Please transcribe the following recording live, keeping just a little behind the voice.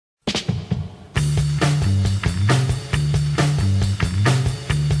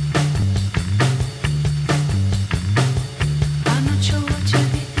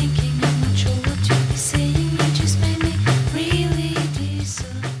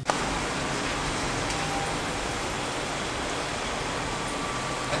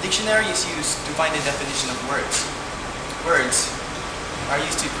dictionary is used to find the definition of words. Words are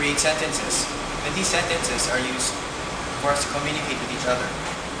used to create sentences, and these sentences are used for us to communicate with each other.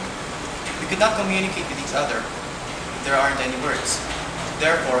 We could not communicate with each other if there aren't any words.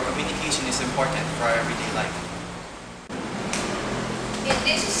 Therefore, communication is important for our everyday life. It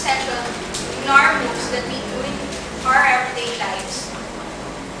is essential in our moves that we do in our everyday lives.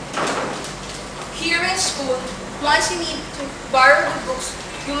 Here in school, once you need to borrow the books,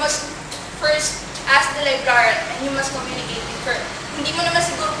 you must first ask the librarian and you must communicate with her. Hindi mo naman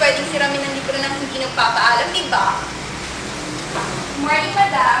siguro pwedeng hiramin ng libro nang hindi nagpapaalam, di ba? Morning,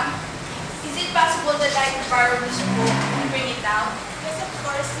 madam. Is it possible that I can borrow this book and bring it down? Yes, of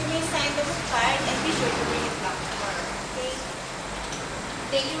course. You may sign the book card and be sure to bring it back tomorrow. Okay?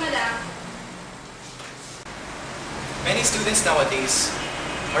 Thank you, madam. Many students nowadays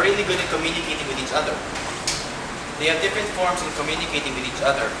are really good at communicating with each other. They have different forms of communicating with each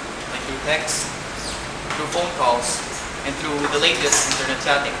other, like through text, through phone calls, and through the latest internet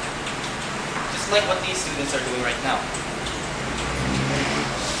chatting. Just like what these students are doing right now.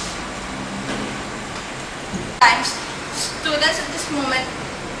 Sometimes, students at this moment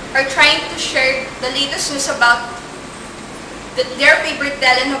are trying to share the latest news about their favorite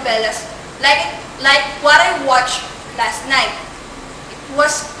telenovelas, like what I watched last night. It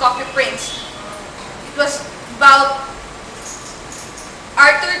was Coffee Prince. It was about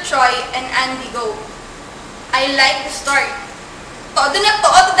Arthur Choi and Andy Go. I like the story. Todo na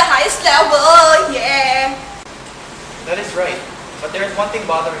to the highest level, yeah! That is right, but there is one thing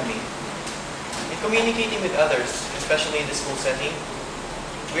bothering me. In communicating with others, especially in the school setting,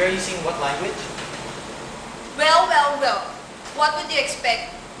 we are using what language? Well. What would you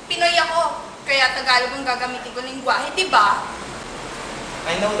expect? Pinoy ako, kaya Tagalog ang gagamitin ko lingwahe, di ba?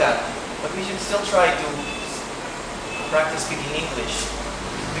 I know that, but we should still try to practice speaking English,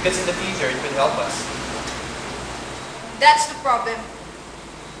 because in the future it could help us. That's the problem.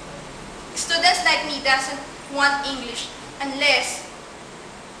 Students like me doesn't want English unless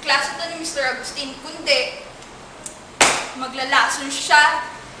klase to ni Mr. Agustin, kundi maglalason siya.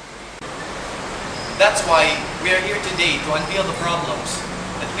 That's why we are here today to unveil the problems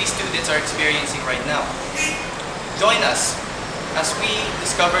that we students are experiencing right now. Join us as we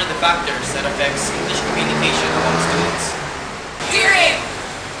discover the factors that affects English communication among students. Hearing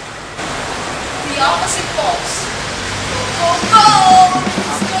the opposite pulse. Go, go, go!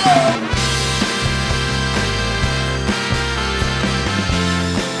 Let's go!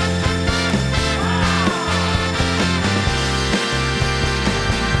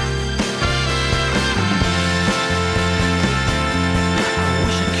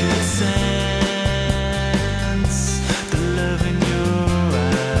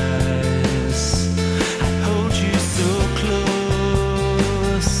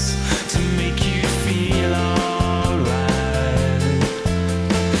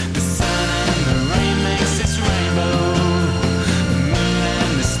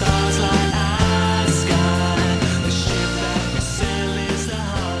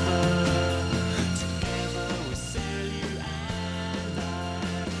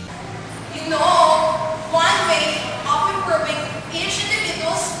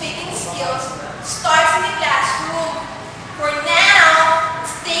 Starts in the classroom. For now,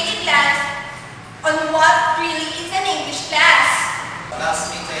 let's take a class on what really is an English class. Last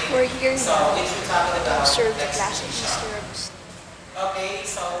meeting, We're here so now we should talk about observe the classes, exposition. Mr. Agustin. Okay,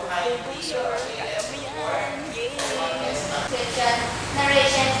 so kindly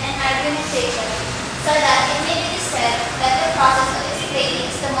narration, and argumentation, so that it may be said that the process of explaining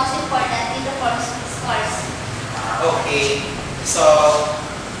is the most important in the form of discourse. Okay, so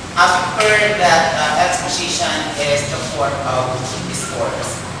as you heard that exposition is the form of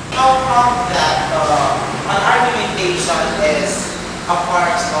discourse. How come that an argumentation is a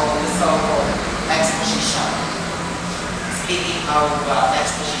part of the so-called exposition? Speaking of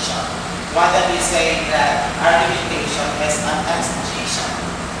exposition, why don't we say that argumentation is an exposition?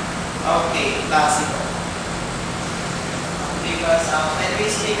 Okay, classical. Because when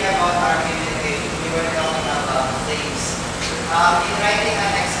we speak about argumentation, we were talking about things. In writing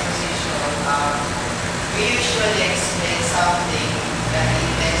an exposition, we usually explain something that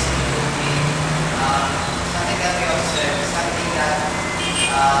intends to be something that we observe, something that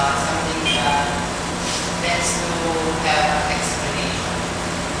tends to have an explanation.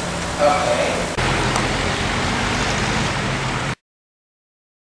 Okay.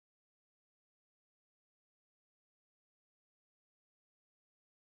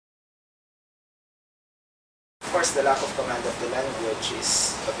 For course, the lack of command of the language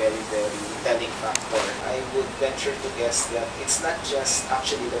is a very, very telling factor. I would venture to guess that it's not just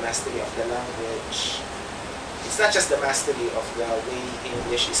actually the mastery of the language, it's not just the mastery of the way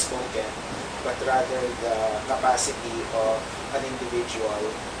English is spoken, but rather the capacity of an individual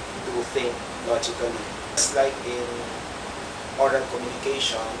to think logically. Just like in oral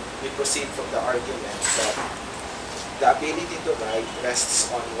communication, we proceed from the argument that the ability to write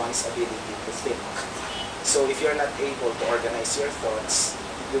rests on one's ability to think. So if you're not able to organize your thoughts,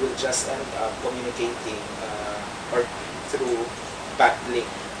 you will just end up communicating or through babbling.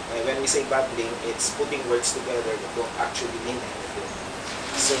 When we say babbling, it's putting words together that don't actually mean anything.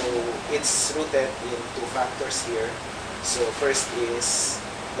 So it's rooted in two factors here. So first is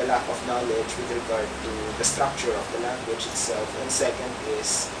the lack of knowledge with regard to the structure of the language itself, and second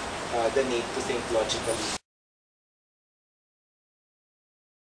is the need to think logically.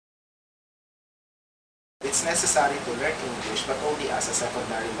 It's necessary to learn English, but only as a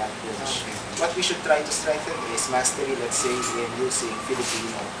secondary language. What we should try to strengthen is mastery, let's say, in using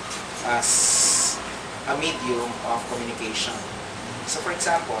Filipino as a medium of communication. So for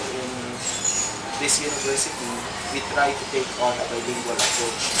example, in this university, we try to take on a bilingual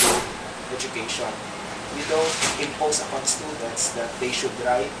approach to education. We don't impose upon students that they should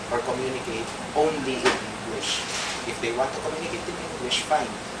write or communicate only in English. If they want to communicate in English,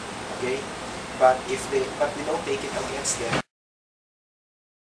 fine. Okay? But we don't take it against them.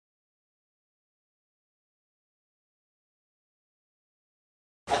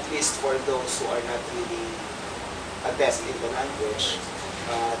 At least for those who are not really adept in the language,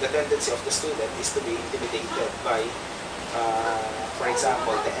 the tendency of the student is to be intimidated by, for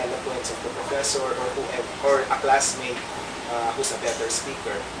example, the eloquence of the professor or a classmate who's a better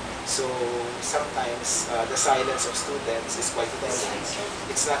speaker. So sometimes the silence of students is quite telling.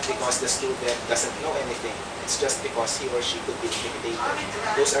 It's not because the student doesn't know anything. It's just because he or she could be intimidated.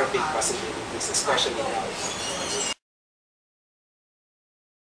 Those are big possibilities, especially now.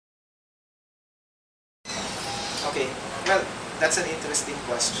 Okay, well, that's an interesting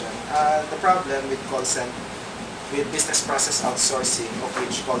question. The problem with with business process outsourcing, of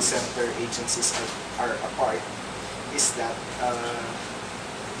which call center agencies are a part, is that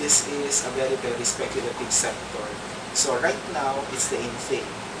this is a very, very speculative sector. So right now, it's the in thing.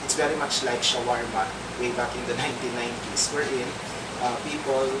 It's very much like shawarma way back in the 1990s, wherein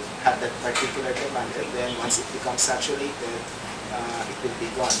people had that particular demand, and then once it becomes saturated, it will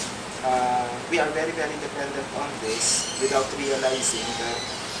be gone. We are very, very dependent on this without realizing that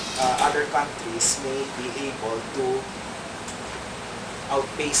other countries may be able to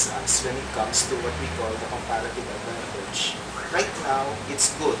outpace us when it comes to what we call the comparative advantage. Right now,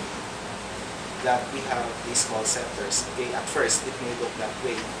 it's good that we have these call centers. Okay, at first, it may look that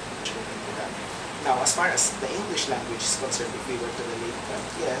way, which we'll into that. Now, as far as the English language is concerned, if we were to relate that,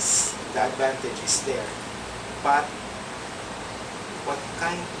 yes, the advantage is there. But what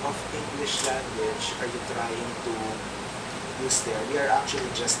kind of English language are you trying to use there? We are actually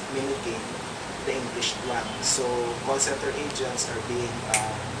just mimicking the English one. So call center agents are being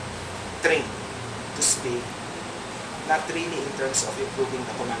trained to speak, not really in terms of improving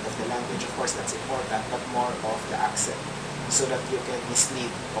the command of the language, of course that's important, but more of the accent, so that you can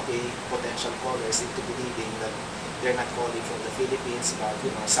mislead, okay, potential callers into believing that they're not calling from the Philippines, but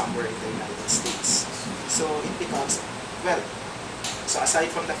somewhere in the United States. So it becomes, well, so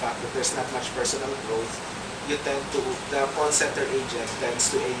aside from the fact that there's not much personal growth, the call center agent tends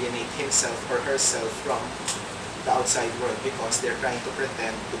to alienate himself or herself from the outside world because they're trying to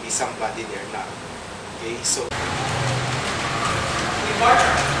pretend to be somebody they're not. Okay, so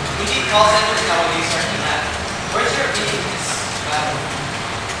partner, we need call centers nowadays are in that. Where's your opinion on this?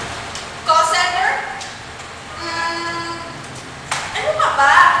 Call center? Ano ka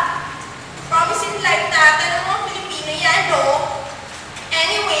ba? Promising life natin ng mga Pilipino yan, no?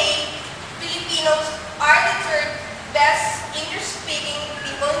 Anyway, Filipinos are the third best English-speaking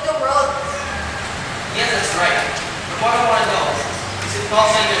people in the world. Yes, that's right. But what I want to know is if call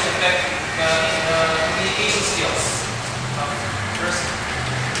centers affect the communication skills of the person.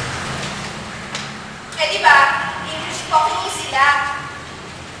 Eh di ba, English talking sila.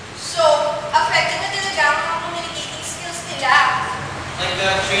 So, affected na talaga ang mga communicating skills nila. Like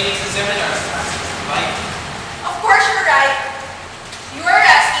the trainings and seminars, right? Of course you're right. You are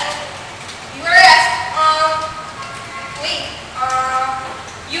asking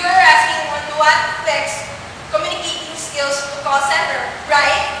on what affects communicating skills of the call center,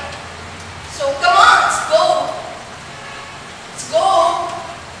 right? So come on, let's go. Let's go.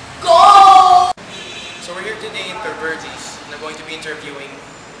 Go! So we're here today in Perverties, and I'm going to be interviewing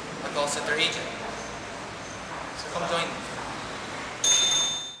a call center agent.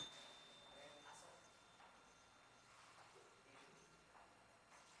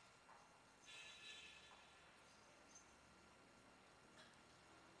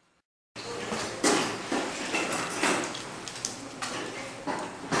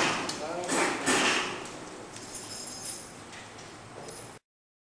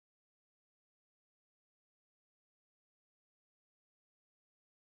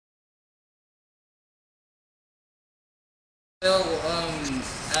 Well,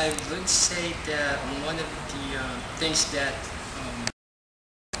 I would say that one of the things that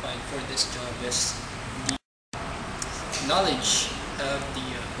find for this job is the knowledge of the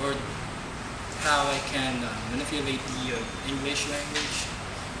or how I can manipulate the English language,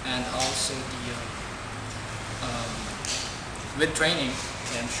 and also the with training,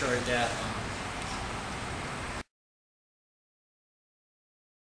 I'm sure that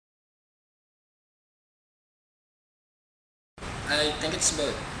I think it's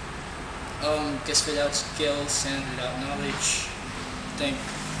both. Because without skills and without knowledge, I think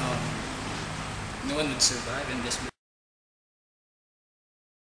no one would survive in this.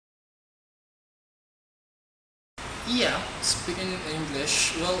 Yeah, speaking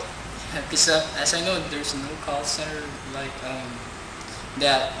English. Well, because as I know, there's no call center like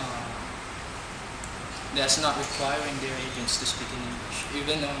that that's not requiring their agents to speak in English.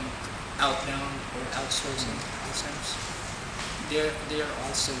 Even outbound or outsourcing call centers, they are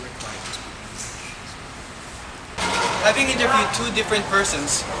also required to speak English. Having interviewed two different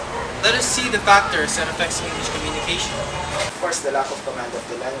persons, let us see the factors that affects English communication. Of course, the lack of command of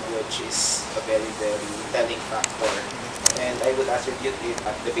the language is a very, very telling factor, and I would attribute it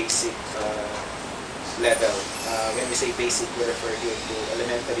at the basic level. When we say basic, we refer here to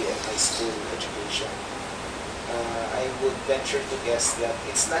elementary and high school education. I would venture to guess that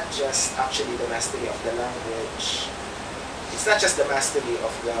it's not just actually the mastery of the language, it's not just the mastery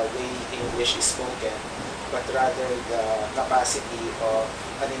of the way English is spoken, but rather the capacity of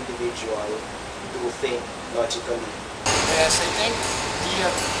an individual to think logically. Yes, I think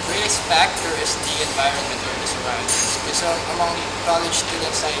the greatest factor is the environment or the surroundings. Because among the college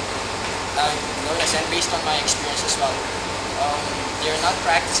students I've noticed, and based on my experience as well, they're not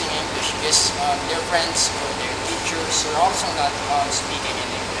practicing English because their friends or their teachers are also not speaking in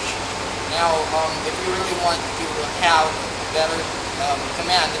English. Now, if you really want to have better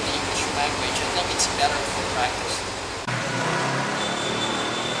command of the English language, I think it's better for practice.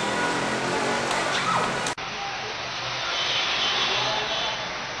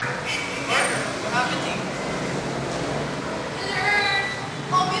 What happened to you?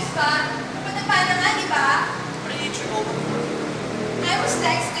 Obvious ba? Napatapa na nga, di ba? What did you trip over? I was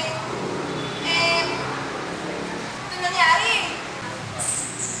texting. And ito nangyari.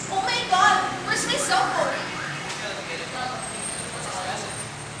 Oh my God! Where's my cell phone?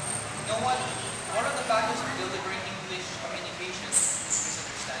 You know what? One of the factors of delivering English communication is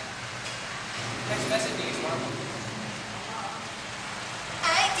misunderstanding. Text messaging is one of them.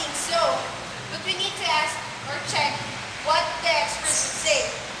 I think so. But we need to ask or check what the experts would say.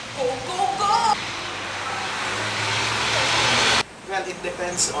 Go, go, go! Well, it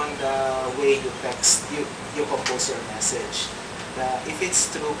depends on the way you text, you compose your message. If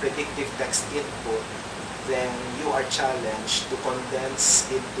it's through predictive text input, then you are challenged to condense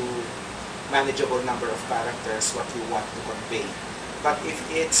into manageable number of characters what you want to convey. But if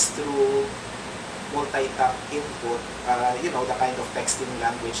it's through multi-tap input, the kind of texting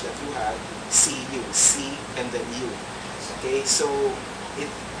language that you have, C and then U. Okay, so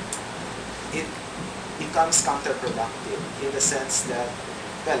it becomes counterproductive in the sense that,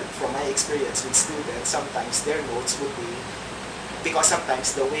 well, from my experience with students, sometimes their notes would be, because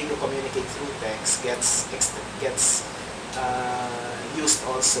sometimes the way you communicate through text gets used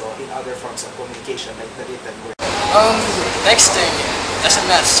also in other forms of communication, like the written word. Texting,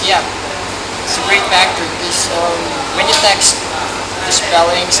 SMS, yeah, it's a great factor because when you text, the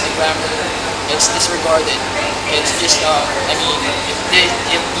spellings, the grammar, it's disregarded. It's just,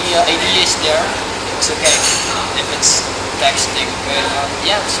 if the idea is there, it's okay. If it's texting, but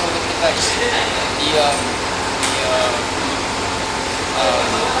yeah, so with the text,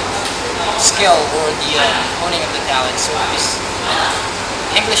 skill or the honing of the talent. So this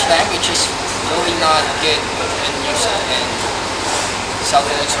English language is really not good in use in cell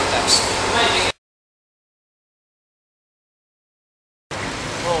phones or text.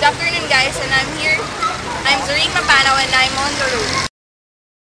 Good afternoon, guys, and I'm here. I'm Zureen Mapanaw, and I'm on the road.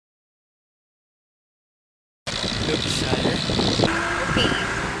 Okay.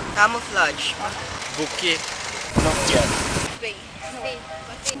 Camouflage. Bouquet. Noctian. Wait.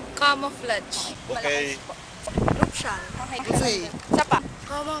 Camouflage. Okay. Nuptial. Okay. Isa pa.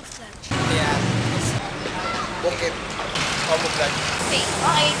 Camouflage. Yeah. Bukit. Camouflage. Okay.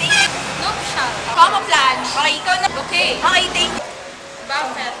 Okay, thank you. Nuptial. Camouflage. Okay, ikaw na. Okay. Okay, thank you.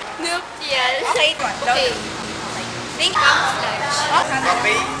 Bakit? Nuptial. Okay. Okay. Thank you. Camouflage.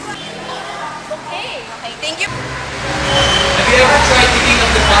 Okay. Okay. Okay, thank you. Have you ever tried thinking of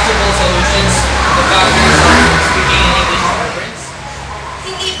the possible solutions to the factors of speaking in English preference?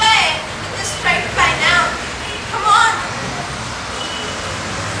 Hindi pa eh. Let's try to find out. Come on.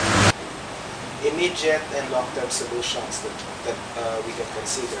 immediate and long-term solutions that we can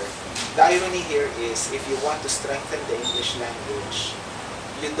consider. The irony here is if you want to strengthen the English language,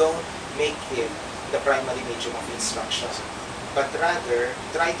 you don't make it the primary medium of instruction, but rather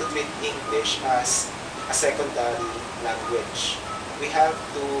try to treat English as a secondary language. We have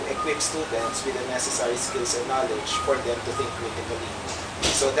to equip students with the necessary skills and knowledge for them to think critically.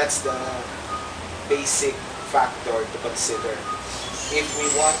 So that's the basic factor to consider. If we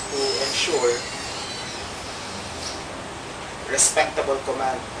want to ensure respectable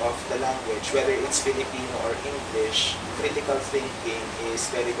command of the language, whether it's Filipino or English, critical thinking is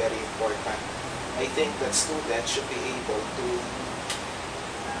very, very important. I think that students should be able to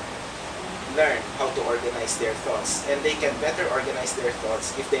learn how to organize their thoughts, and they can better organize their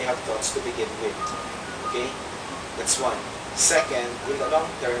thoughts if they have thoughts to begin with. Okay, that's one. Second, in the long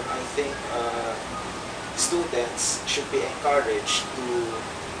term, I think students should be encouraged to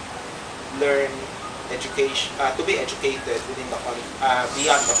learn education, to be educated within the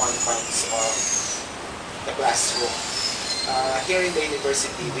beyond the confines of the classroom. Here in the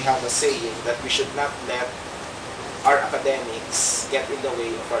university, we have a saying that we should not let our academics get in the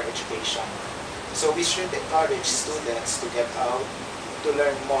way of our education. So we should encourage students to get out, to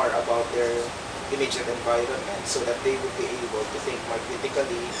learn more about their immediate environment so that they will be able to think more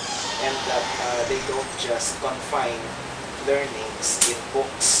critically and that they don't just confine learnings in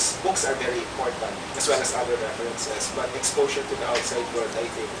books. Books are very important as well as other references, but exposure to the outside world, I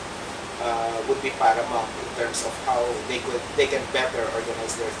think, would be paramount in terms of how they can better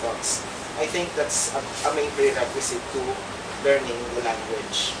organize their thoughts. I think that's a main prerequisite to learning the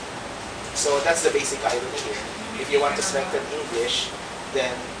language. So that's the basic irony here. If you want to strengthen English,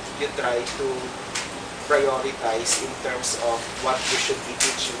 then you try to prioritize in terms of what you should be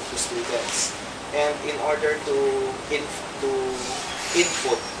teaching to students. And in order to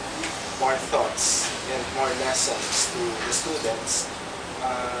input more thoughts and more lessons to the students,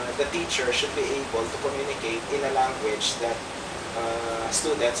 the teacher should be able to communicate in a language that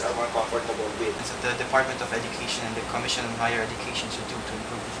students are more comfortable with. So the Department of Education and the Commission on Higher Education should do to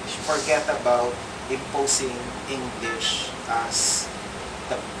improve this issue. Forget about imposing English as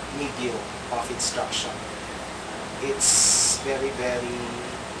the medium of instruction. It's very, very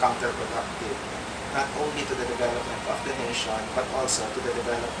counterproductive, not only to the development of the nation, but also to the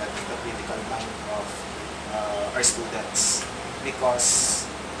development of the critical mind of our students. Because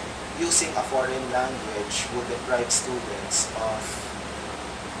using a foreign language would deprive students of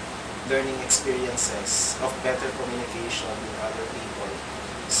learning experiences, of better communication with other people.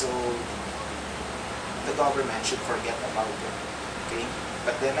 So the government should forget about it. Okay?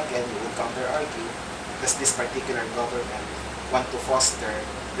 But then again, you will counter-argue, does this particular government want to foster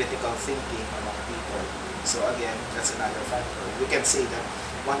critical thinking among people? So again, that's another factor. We can say that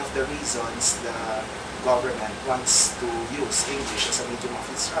one of the reasons the government wants to use English as a medium of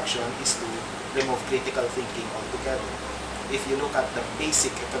instruction is to remove critical thinking altogether. If you look at the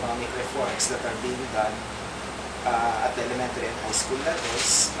basic economic reforms that are being done at the elementary and high school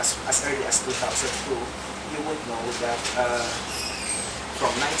levels, as early as 2002, you would know that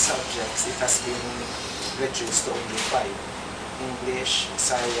from 9 subjects, it has been reduced to only 5. English,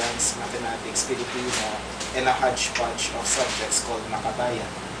 science, mathematics, Filipino, and a hodgepodge of subjects called Makabayan.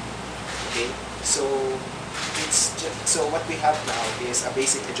 Okay? So what we have now is a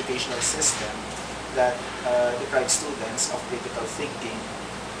basic educational system that deprives students of critical thinking.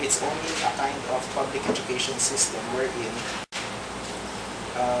 It's only a kind of public education system wherein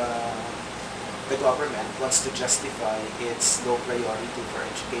the government wants to justify its low priority for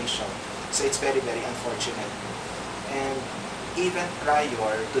education. So it's very, very unfortunate. And even prior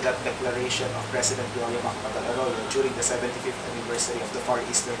to that declaration of President Gloria Macapagal-Arroyo during the 75th anniversary of the Far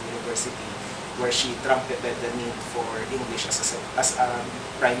Eastern University, where she trumpeted the need for English as a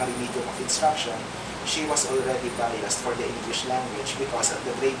primary medium of instruction, she was already biased for the English language because at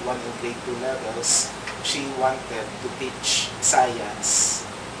the grade 1 and grade 2 levels, she wanted to teach science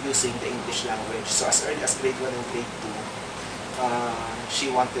using the English language. So as early as grade 1 and grade 2,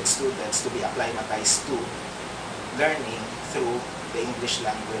 she wanted students to be acclimatized to learning through the English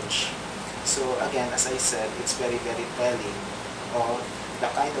language. So again, as I said, it's very, very telling of the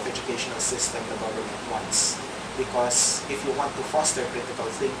kind of educational system the government wants. Because if you want to foster critical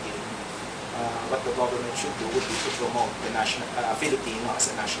thinking, what the government should do would be to promote the national Filipino as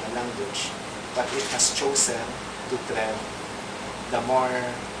a national language. But it has chosen to tread the more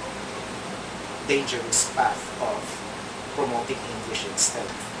dangerous path of promoting English instead.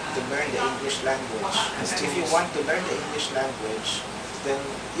 To learn the English language. If you want to learn the English language, then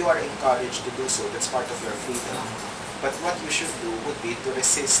you are encouraged to do so. That's part of your freedom. But what you should do would be to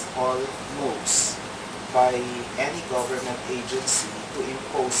resist all moves by any government agency to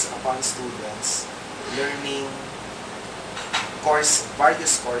impose upon students learning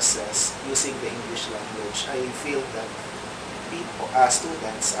various courses using the English language. I feel that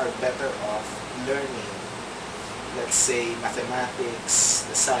students are better off learning, let's say, mathematics,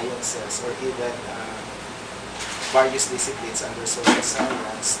 the sciences, or even various disciplines under social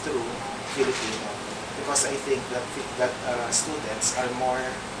science through Filipino, because I think that students are more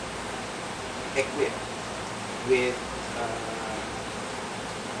equipped with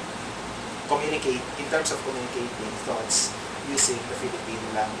in terms of communicating thoughts using the Filipino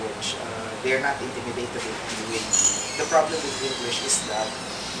language. They're not intimidated in any way. The problem with English is that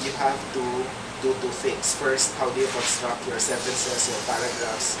you have to do two things. First, how do you construct your sentences, your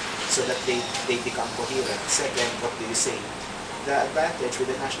paragraphs, so that they become coherent? Second, what do you say? The advantage with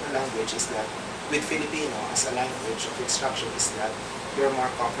the national language is that with Filipino as a language of instruction is that you're more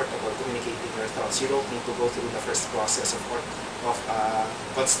comfortable communicating your thoughts. You don't need to go through the first process of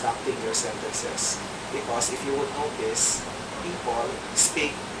constructing your sentences. Because if you would notice, people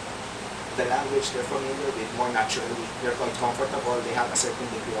speak the language they're familiar with more naturally. They're quite comfortable, they have a certain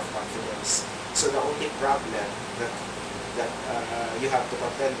degree of confidence. So the only problem that you have to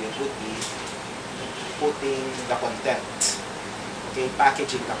contend with would be putting the content, okay,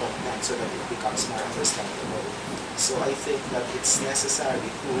 packaging the content so that it becomes more understandable. So I think that it's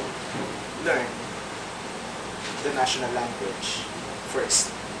necessary to learn the national language first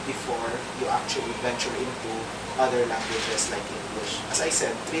before you actually venture into other languages like English. As I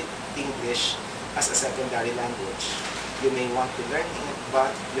said, treat English as a secondary language. You may want to learn it, but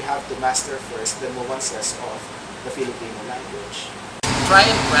you have to master first the nuances of the Filipino language. Try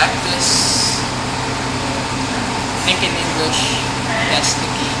and practice think in English. That's the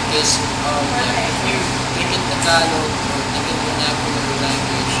key. Because if you think in Tagalog or think in vernacular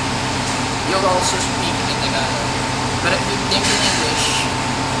language, you'll also speak in Tagalog. But if you think in English,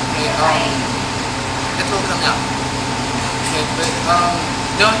 okay, it will come out. Okay, but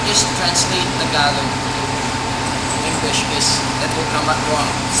don't just translate Tagalog to English because that will come out wrong.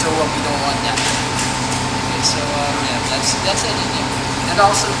 So we don't want that. Okay, so yeah, that's it. And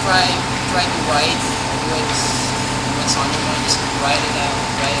also try to write what's on your mind. Just write it down,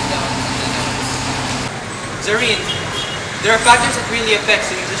 and then Zareen, there are factors that really affect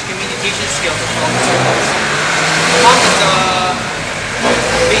the English communication skills of all students. Along with the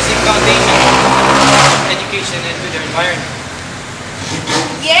basic foundation of education and to their environment.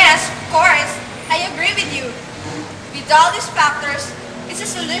 Yes, of course. I agree with you. With all these factors, it's a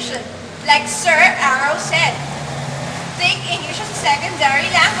solution. Like Sir Arrow said, take English as a secondary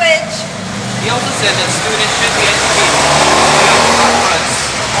language. He also said that students should be educated by conference,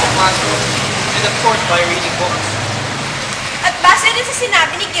 the classroom, and of course by reading books. At base din sa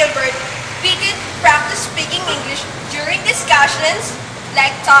sinabi ni Gilbert, we could practice speaking English during discussions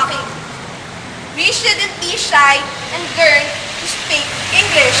like talking. We shouldn't be shy and learn to speak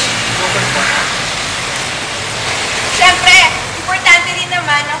English. Siyempre, importante rin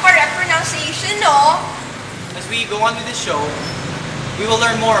naman ang correct pronunciation, no? As we go on with the show, we will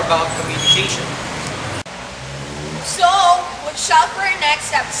learn more about communication. So, watch out for our next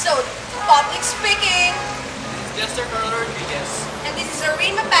episode, Public Speaking. This is Jester Carlo Rodriguez. And this is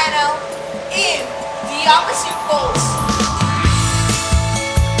Arena Panel in The Opposite Poles.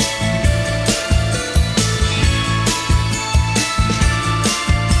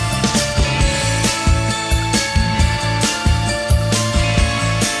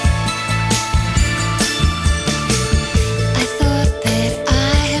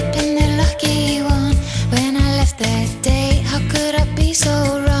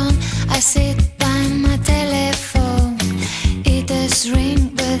 So wrong. I sit by my telephone. It does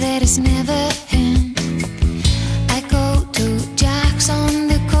ring, but there is never him. I go to Jack's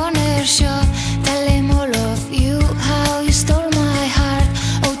on the corner shop. Tell him all of you how you stole my heart.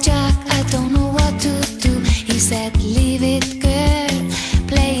 Oh Jack, I don't know what to do. He said, leave it, girl.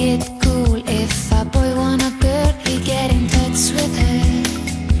 Play it cool. If a boy want a girl, he get in touch with her.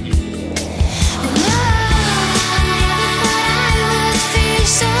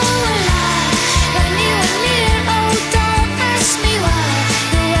 So alive when you were near, oh don't ask me why.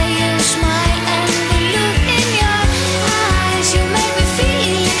 The way you smile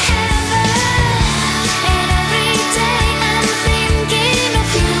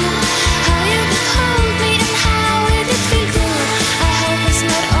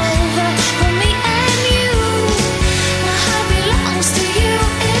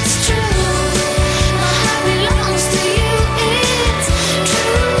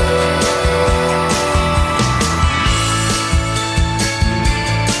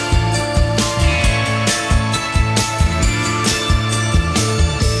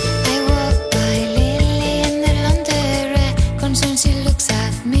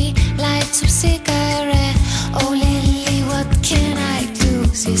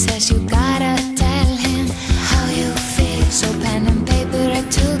says you gotta tell him how you feel. So pen and paper I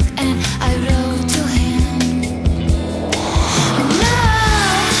took and I wrote to him. No,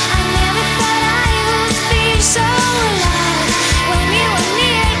 I never thought I would feel so alive when you were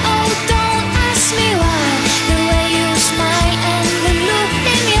near. Oh, don't ask me why. The way you smile and the look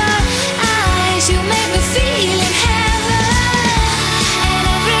in your eyes, you make me feel in heaven. And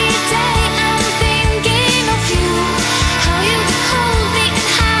every day I'm thinking of you, how you would hold me and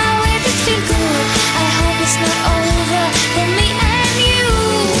how it would feel good. I hope it's not over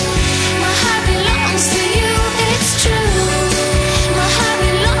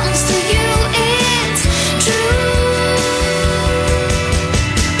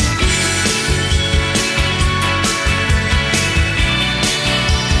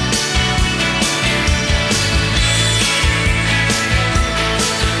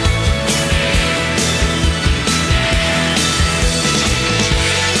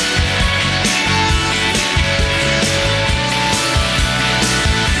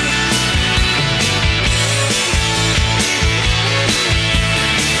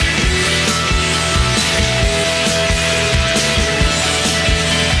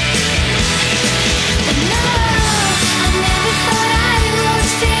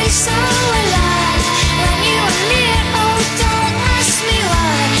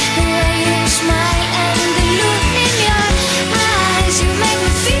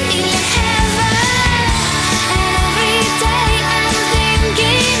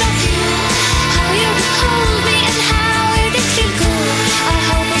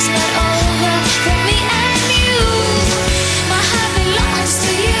me and you. My heart belongs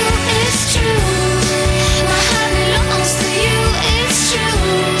to you, it's true. My heart belongs to you, it's true.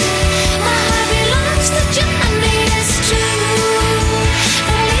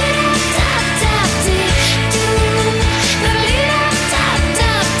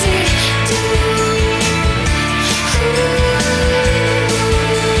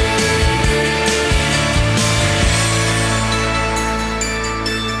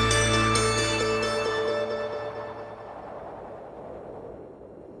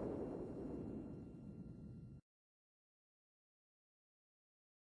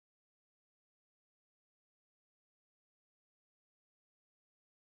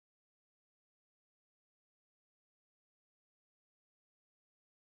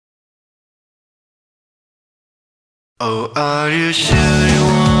 Oh, are you sure you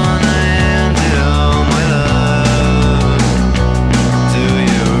wanna end it all, my love? Do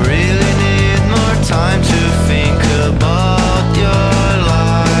you really need more time to think about your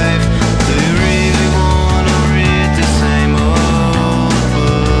life? Do you really wanna read the same old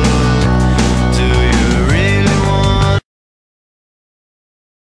book? Do you really want...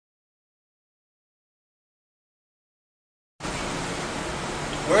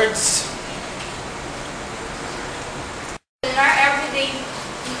 Words. In our everyday,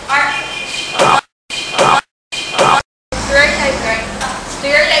 to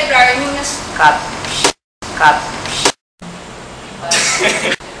your library, you must Cut.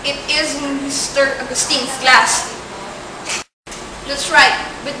 it is Mr. Agustine's class. That's right,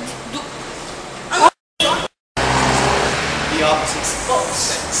 but do The opposite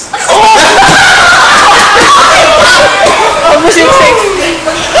sex.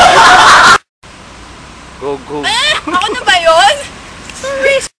 Go, go. ako na ba yun?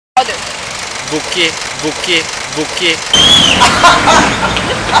 Sorry. Other. Buki.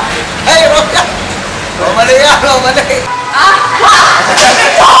 Ay, Roka! Romali yan, Romali!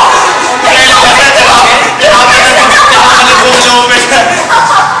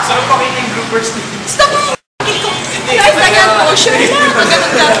 Sarap pakita yung bloopers ni... Stop! Guys, push your luck.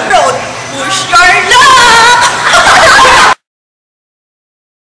 Road. Push your luck!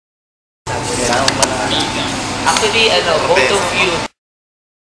 Actually, both of you.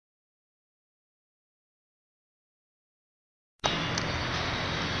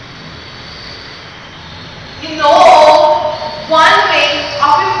 You know, one way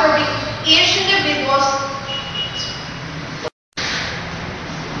of improving each individual's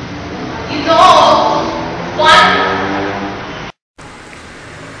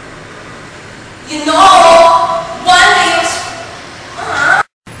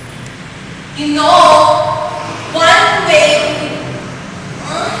You know, one way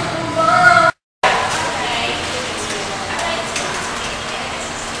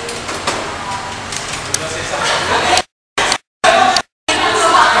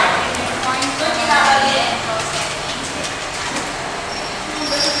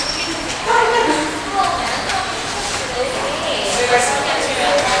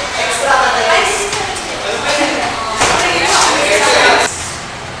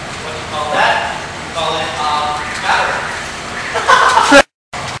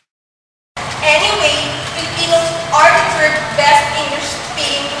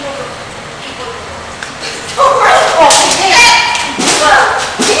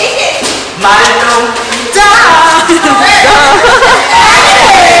Manong down!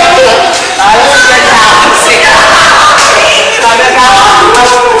 Alam mo yan ako siya. Sabi ka,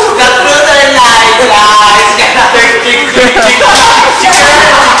 the truth or lie, guys.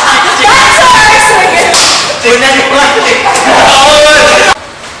 Una naman.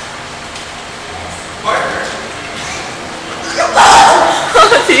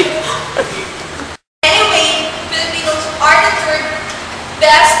 Anyway, Filipinos are the third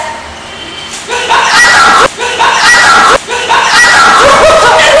best.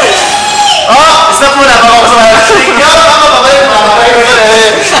 Stop muna, baka ko sa mga ikaw, baka babalik mo.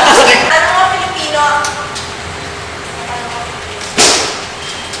 Ano mga Pilipino?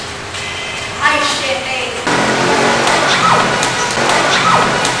 Ay, shit eh.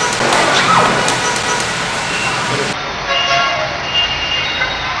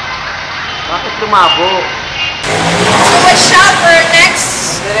 Bakit lumabo? So what's up for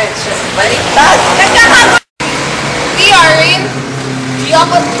next? Baliktad! Nagkakabot! We are in the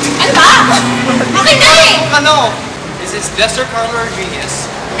ano ba? Okay na eh! Ano? This is Lester Carlo Rodriguez.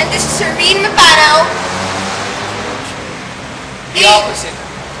 And this is Serene Mapano. The opposite.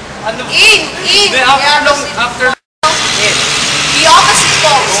 Ano? In! The after in. The opposite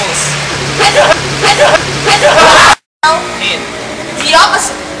goals. In. The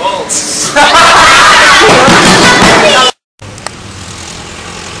opposite. Balls.